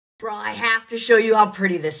Bro, I have to show you how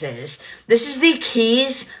pretty this is. This is the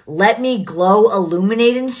Keys Let Me Glow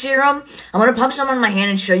Illuminating Serum. I'm gonna pump some on my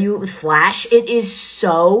hand and show you it with flash. It is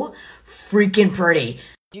so freaking pretty.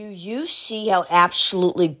 Do you see how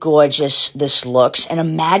absolutely gorgeous this looks? And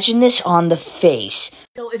imagine this on the face.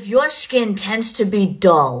 So if your skin tends to be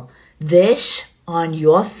dull, this on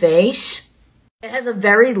your face, it has a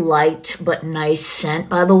very light but nice scent,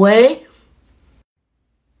 by the way.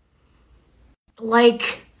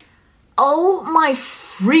 Like, oh my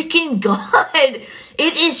freaking god,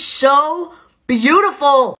 it is so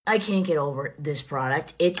beautiful. I can't get over this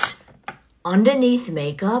product. It's underneath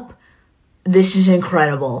makeup. This is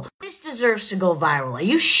incredible. This deserves to go viral. Are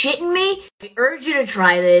you shitting me? I urge you to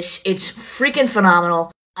try this. It's freaking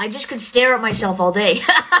phenomenal. I just could stare at myself all day.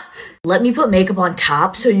 Let me put makeup on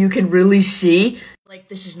top so you can really see. Like,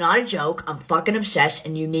 this is not a joke. I'm fucking obsessed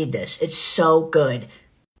and you need this. It's so good.